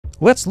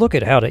Let's look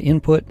at how to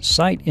input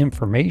site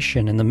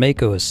information in the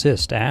Mako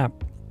Assist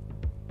app.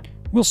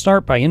 We'll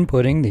start by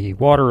inputting the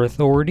water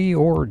authority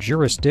or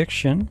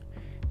jurisdiction,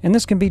 and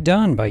this can be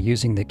done by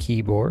using the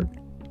keyboard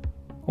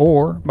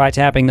or by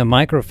tapping the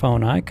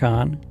microphone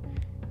icon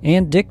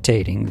and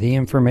dictating the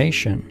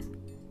information.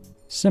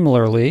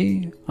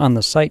 Similarly, on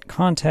the site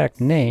contact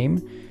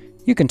name,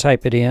 you can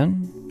type it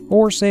in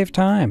or save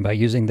time by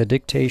using the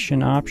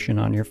dictation option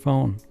on your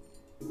phone.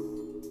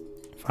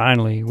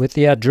 Finally, with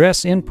the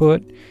address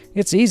input,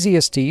 it's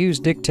easiest to use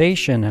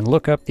dictation and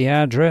look up the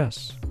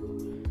address.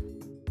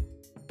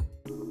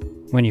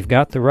 When you've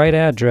got the right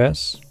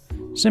address,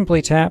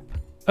 simply tap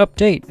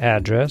Update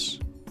Address,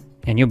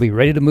 and you'll be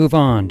ready to move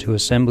on to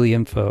assembly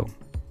info.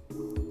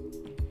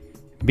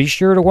 Be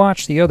sure to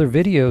watch the other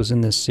videos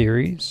in this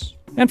series,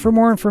 and for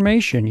more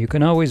information you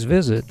can always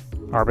visit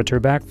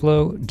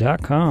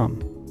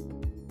arbiterbackflow.com.